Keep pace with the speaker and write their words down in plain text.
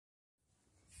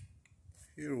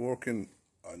Here working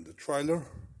on the trailer,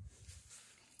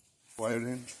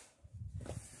 wiring.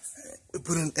 We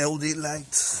put in LED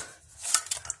lights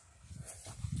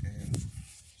and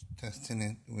testing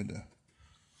it with a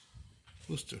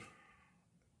booster,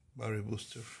 battery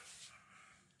booster.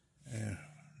 And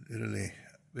literally,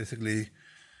 basically,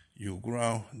 your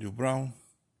brown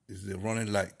is the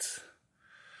running light.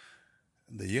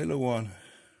 The yellow one,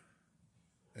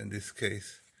 in this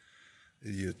case,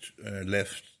 is your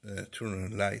left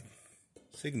turn light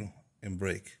signal and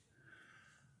brake,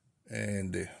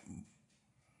 and the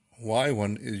white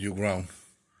one is your ground.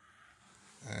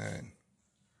 And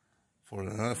for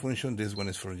another function, this one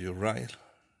is for your right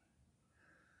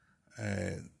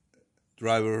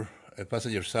driver,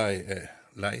 passenger side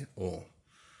light, or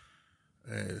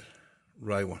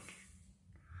right one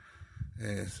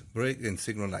is brake and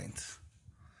signal lights.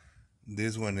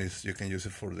 This one is, you can use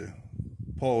it for the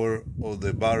power of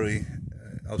the battery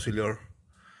auxiliary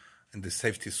and the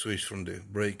safety switch from the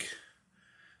brake,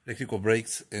 electrical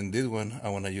brakes. And this one I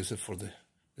want to use it for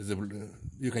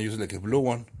you can use it like a blue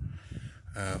one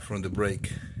from the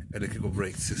brake, electrical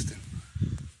brake system,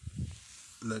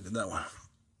 like that one.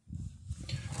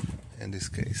 In this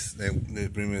case, they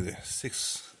bring me the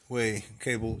 6-way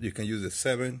cable. You can use the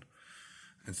 7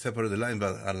 and separate the line,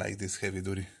 but I like this heavy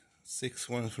duty 6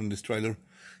 ones from this trailer.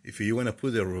 If you want to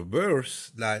put a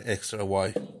reverse light, extra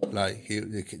wide light here,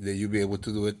 you'll be able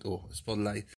to do it, or spotlight.